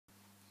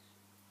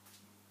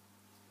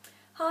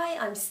Hi,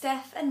 I'm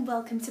Steph and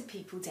welcome to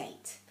People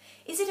Date.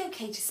 Is it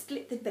okay to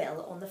split the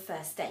bill on the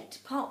first date?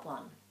 Part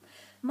 1.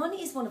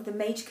 Money is one of the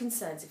major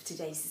concerns of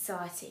today's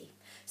society.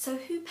 So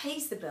who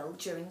pays the bill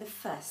during the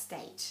first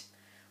date?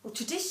 Well,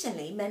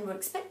 traditionally, men were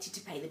expected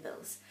to pay the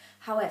bills.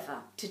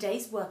 However,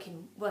 today's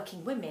working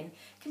women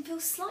can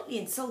feel slightly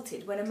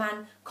insulted when a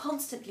man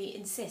constantly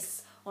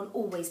insists on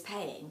always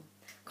paying.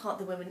 Can't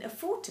the women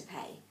afford to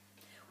pay?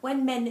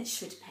 When men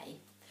should pay?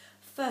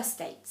 First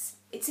dates.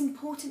 It's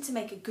important to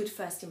make a good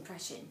first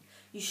impression.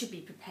 You should be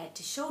prepared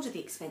to shoulder the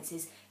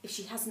expenses if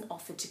she hasn't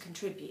offered to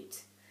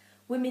contribute.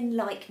 Women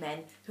like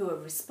men who are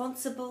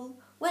responsible,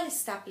 well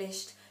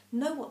established,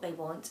 know what they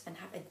want and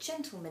have a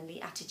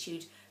gentlemanly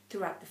attitude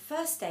throughout the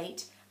first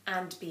date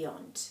and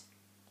beyond.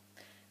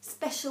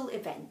 Special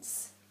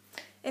events.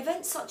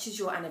 Events such as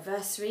your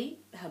anniversary,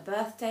 her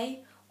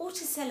birthday, or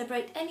to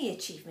celebrate any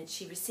achievement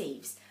she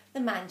receives, the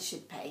man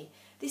should pay.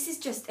 This is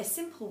just a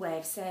simple way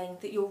of saying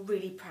that you're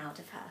really proud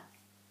of her.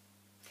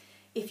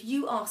 If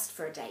you asked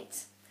for a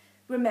date,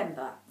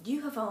 remember,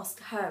 you have asked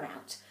her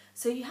out,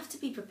 so you have to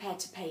be prepared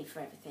to pay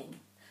for everything.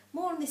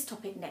 More on this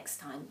topic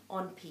next time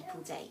on People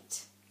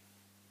Date.